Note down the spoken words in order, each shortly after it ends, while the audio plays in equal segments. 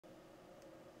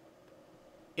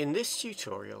In this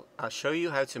tutorial, I'll show you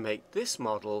how to make this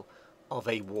model of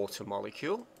a water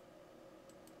molecule.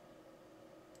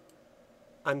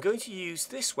 I'm going to use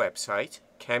this website,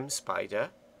 ChemSpider,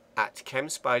 at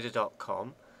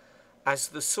chemspider.com, as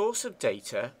the source of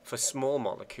data for small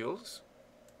molecules.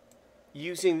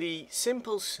 Using the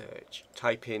simple search,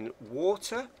 type in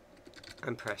water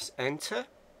and press enter.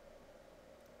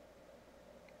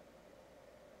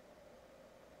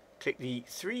 Click the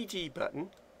 3D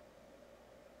button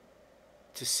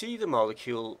to see the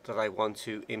molecule that I want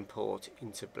to import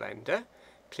into Blender.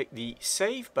 Click the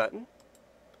Save button,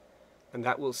 and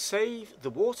that will save the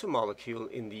water molecule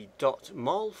in the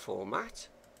 .mol format.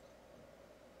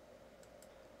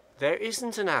 There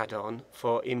isn't an add-on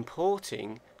for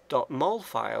importing .mol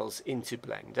files into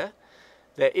Blender.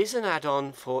 There is an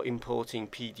add-on for importing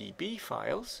Pdb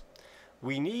files.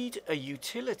 We need a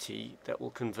utility that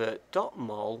will convert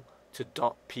 .mol to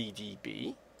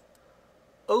 .pdb.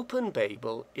 Open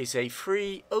Babel is a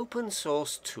free open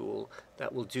source tool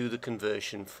that will do the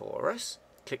conversion for us.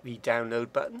 Click the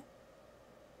download button.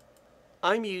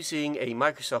 I'm using a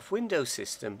Microsoft Windows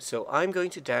system, so I'm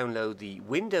going to download the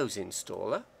Windows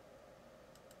installer.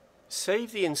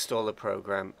 Save the installer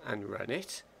program and run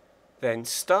it. Then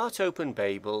start Open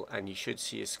Babel and you should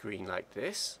see a screen like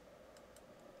this.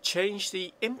 Change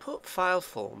the input file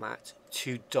format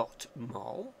to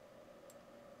 .mol.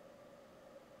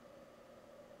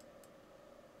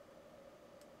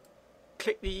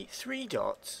 Click the three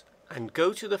dots and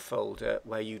go to the folder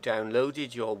where you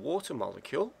downloaded your water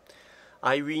molecule.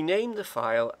 I renamed the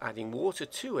file, adding water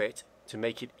to it to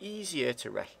make it easier to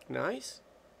recognize.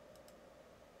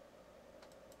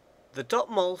 The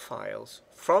 .mol files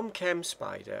from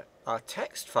ChemSpider are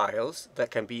text files that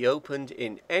can be opened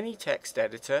in any text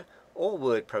editor or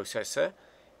word processor,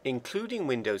 including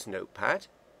Windows Notepad.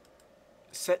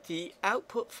 Set the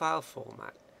output file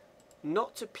format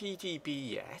not to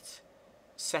PDB yet.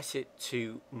 Set it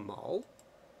to mol.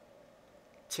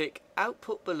 Tick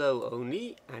Output Below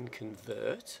Only and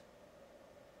Convert.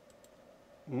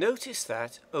 Notice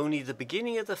that only the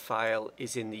beginning of the file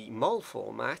is in the mol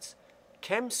format.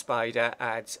 ChemSpider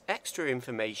adds extra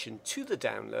information to the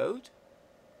download.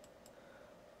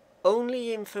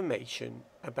 Only information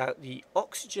about the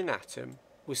oxygen atom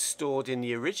was stored in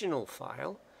the original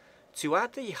file. To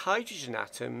add the hydrogen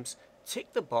atoms,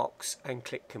 tick the box and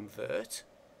click Convert.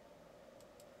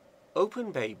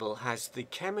 Open Babel has the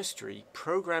chemistry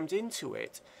programmed into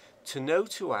it to know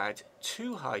to add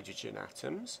 2 hydrogen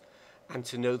atoms and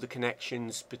to know the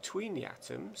connections between the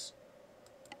atoms.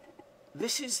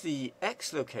 This is the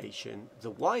X location,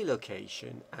 the Y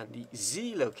location and the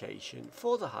Z location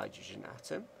for the hydrogen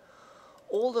atom.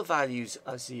 All the values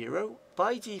are 0.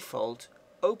 By default,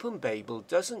 Open Babel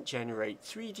doesn't generate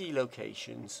 3D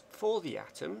locations for the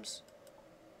atoms.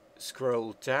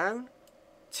 Scroll down,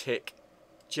 tick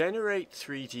Generate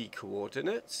 3D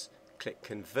coordinates, click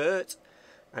Convert,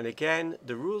 and again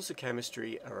the rules of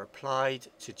chemistry are applied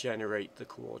to generate the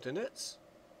coordinates.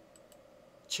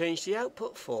 Change the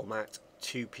output format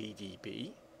to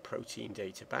PDB, Protein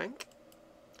Data Bank.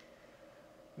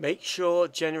 Make sure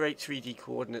Generate 3D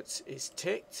Coordinates is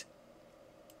ticked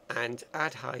and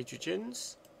add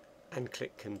hydrogens and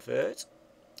click Convert.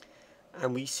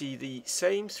 And we see the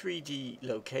same 3D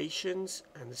locations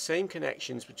and the same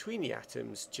connections between the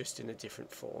atoms, just in a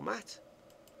different format.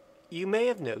 You may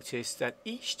have noticed that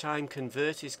each time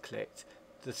Convert is clicked,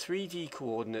 the 3D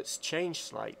coordinates change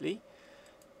slightly.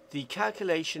 The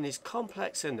calculation is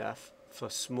complex enough for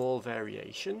small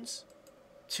variations.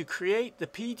 To create the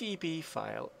Pdb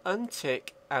file,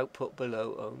 untick Output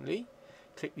Below Only,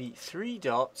 click the 3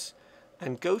 dots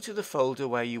and go to the folder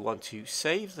where you want to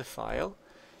save the file.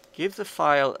 Give the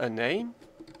file a name.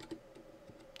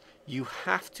 You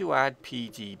have to add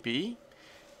PDB.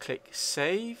 Click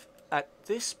Save. At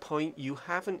this point you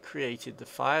haven't created the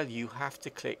file, you have to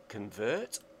click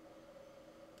Convert.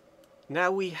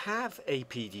 Now we have a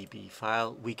Pdb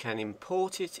file, we can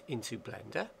import it into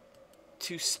Blender.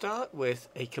 To start with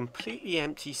a completely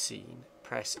empty scene,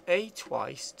 press A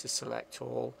twice to select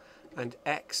all and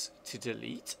X to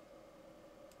delete.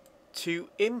 To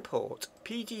import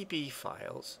Pdb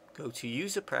files, go to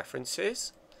User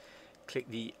Preferences, click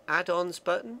the Add-ons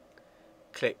button,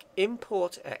 click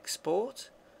Import Export,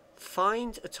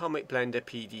 find Atomic Blender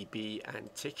PDB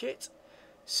and tick it,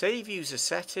 save user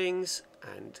settings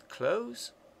and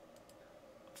close.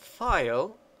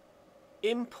 File,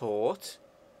 Import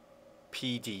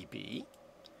Pdb.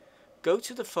 Go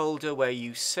to the folder where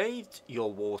you saved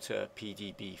your water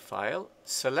Pdb file,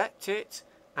 select it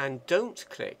and don't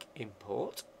click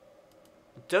Import.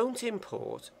 don't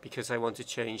import because I want to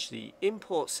change the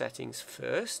import settings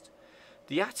first.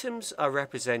 The atoms are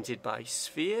represented by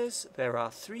spheres. There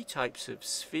are 3 types of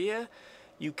sphere.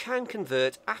 You can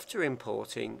convert after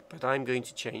importing, but I'm going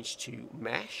to change to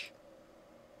mesh.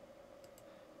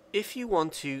 If you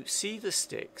want to see the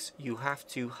sticks, you have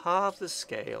to halve the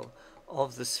scale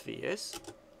of the spheres.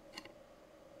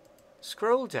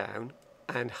 Scroll down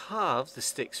and halve the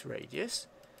stick's radius.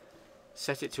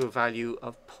 Set it to a value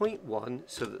of 0.1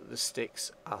 so that the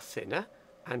sticks are thinner,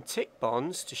 and tick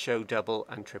bonds to show double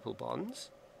and triple bonds.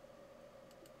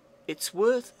 It's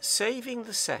worth saving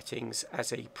the settings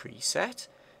as a preset.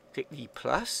 Click the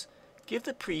plus, give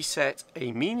the preset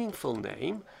a meaningful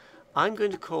name. I'm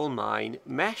going to call mine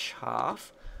Mesh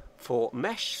Half for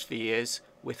mesh spheres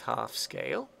with half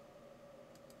scale.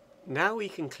 Now we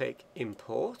can click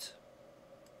Import.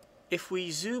 If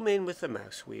we zoom in with the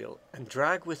mouse wheel and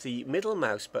drag with the middle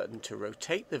mouse button to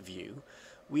rotate the view,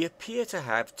 we appear to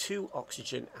have 2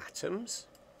 oxygen atoms.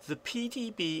 The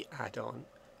Pdb add-on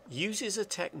uses a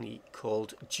technique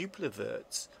called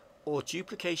Dupliverts or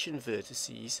Duplication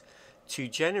Vertices to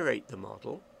generate the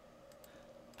model.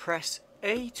 Press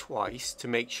A twice to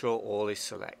make sure all is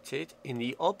selected. In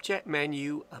the Object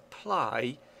menu,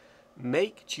 Apply,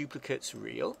 Make Duplicates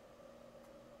Real.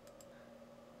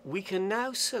 We can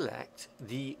now select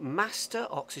the master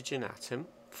oxygen atom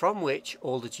from which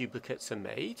all the duplicates are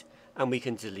made, and we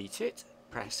can delete it.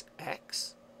 Press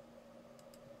X.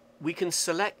 We can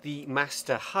select the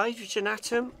master hydrogen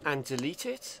atom and delete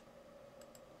it,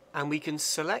 and we can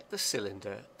select the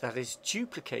cylinder that is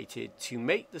duplicated to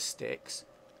make the sticks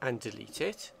and delete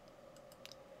it.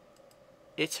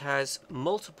 It has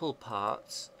multiple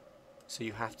parts, so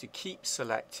you have to keep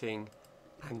selecting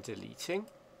and deleting.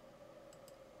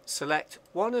 Select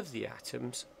one of the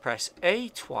atoms, press A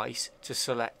twice to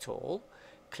select all,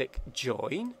 click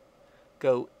Join,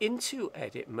 go into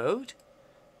Edit mode,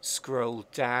 scroll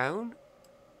down,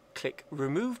 click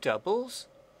Remove Doubles,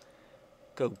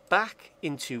 go back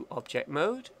into Object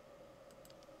mode.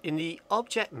 In the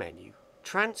Object menu,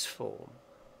 transform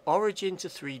Origin to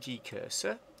 3D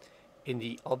Cursor. In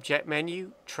the Object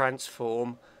menu,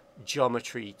 transform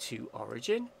Geometry to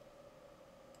Origin.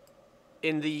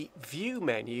 In the View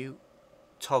menu,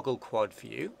 toggle Quad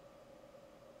View.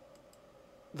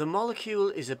 The molecule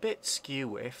is a bit skew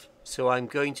with, so I'm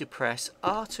going to press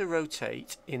R to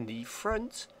rotate in the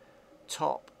front,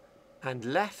 top and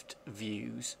left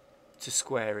views to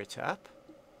square it up.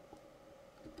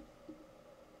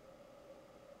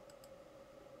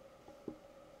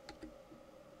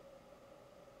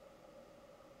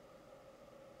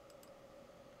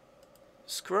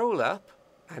 Scroll up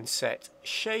and set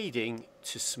shading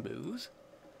to smooth.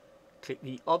 Click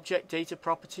the Object Data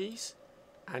Properties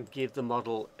and give the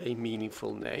model a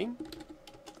meaningful name.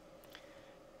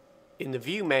 In the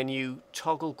View menu,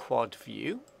 toggle Quad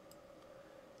View,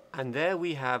 and there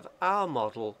we have our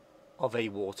model of a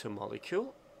water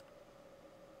molecule.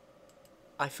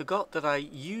 I forgot that I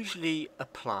usually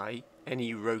apply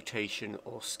any rotation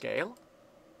or scale.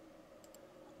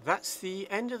 That's the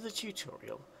end of the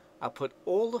tutorial. I'll put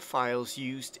all the files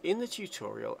used in the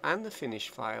tutorial and the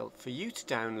finished file for you to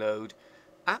download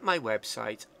at my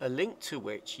website, a link to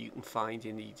which you can find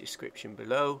in the description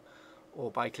below, or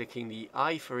by clicking the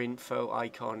I for Info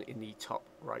icon in the top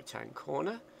right hand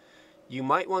corner. You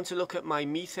might want to look at my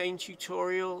methane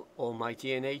tutorial or my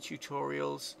DNA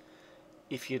tutorials.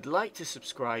 If you'd like to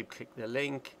subscribe, click the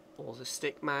link or the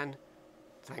stick man.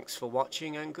 Thanks for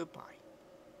watching and goodbye.